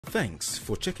Thanks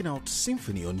for checking out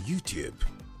SYMFONI on YouTube.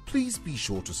 Please be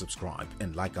sure to subscribe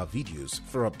and like our videos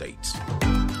for updates.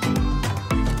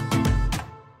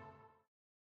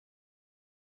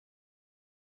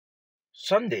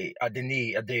 Sunday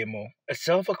Adeniyi Adeyemo, a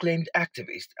self-acclaimed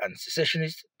activist and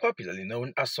cessationist popularly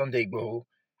known as Sunday Igboho,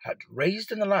 had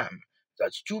raised an alarm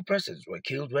that two persons were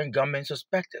killed when gunmen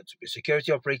suspected to be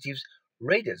security operatives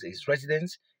raided his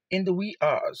residence in the wee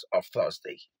hours of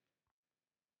Thursday.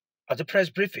 At a press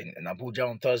briefing in Abuja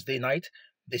on Thursday night,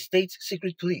 the state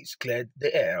secret police cleared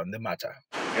the air on the matter.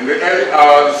 In the early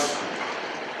hours,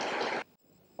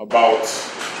 about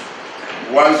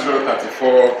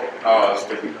 10:34 hours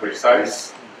to be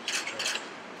precise,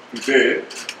 today,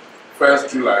 1st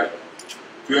July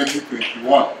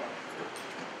 2021,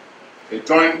 a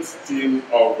joint team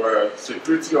of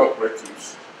security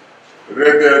operatives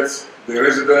raided the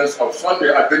residence of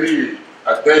Sunday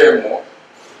Adeyemo,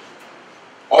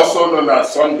 also known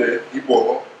as Sunday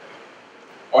Igboho.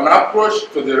 On approach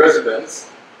to the residence,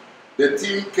 the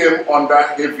team came under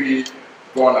heavy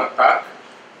gun attack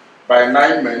by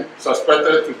 9 men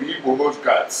suspected to be Igboho's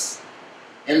guards.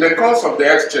 In the course of the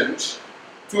exchange,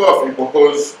 2 of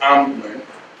Igboho's armed men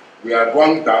were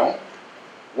gunned down,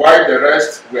 while the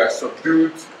rest were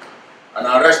subdued and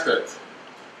arrested.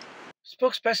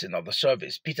 Spokesperson of the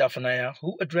service, Peter Afunanya,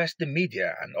 who addressed the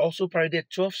media and also paraded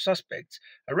 12 suspects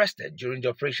arrested during the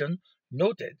operation,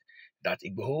 noted that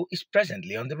Igboho is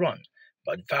presently on the run,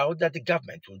 but vowed that the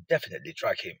government will definitely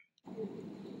track him.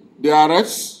 The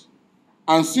arrests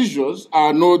and seizures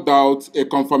are no doubt a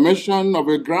confirmation of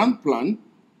a grand plan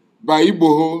by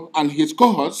Igboho and his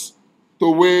cohorts to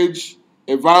wage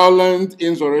a violent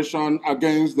insurrection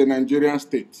against the Nigerian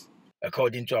state.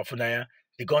 According to Afunanya,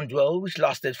 the gun duel, which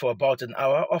lasted for about an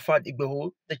hour, offered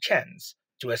Igboho the chance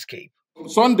to escape.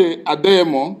 Sunday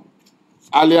Adeyemo,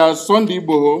 alias Sunday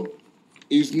Igboho,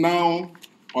 is now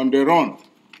on the run.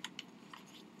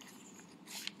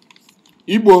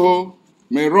 Igboho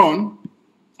may run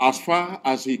as far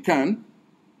as he can.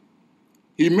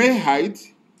 He may hide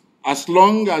as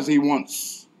long as he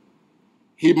wants.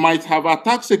 He might have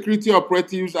attacked security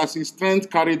operatives as his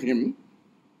strength carried him,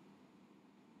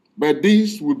 but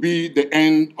this would be the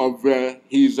end of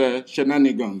his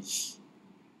shenanigans.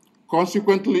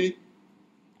 Consequently,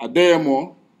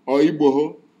 Adeyemo or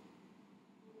Igboho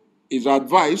is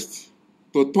advised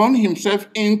to turn himself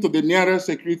into the nearest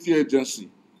security agency.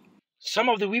 Some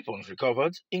of the weapons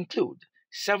recovered include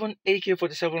 7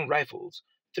 AK-47 rifles,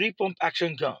 3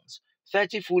 pump-action guns,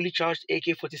 30 fully charged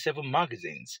AK-47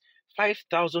 magazines,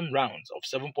 5,000 rounds of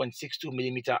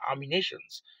 7.62mm ammunition,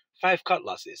 5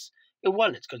 cutlasses, a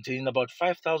wallet containing about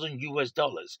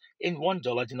 $5,000 in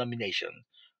 $1 denomination.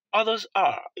 Others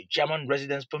are a German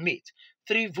residence permit,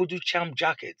 3 voodoo charm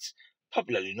jackets,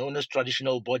 popularly known as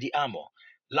traditional body armor,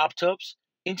 laptops,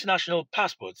 international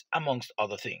passports, amongst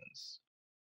other things.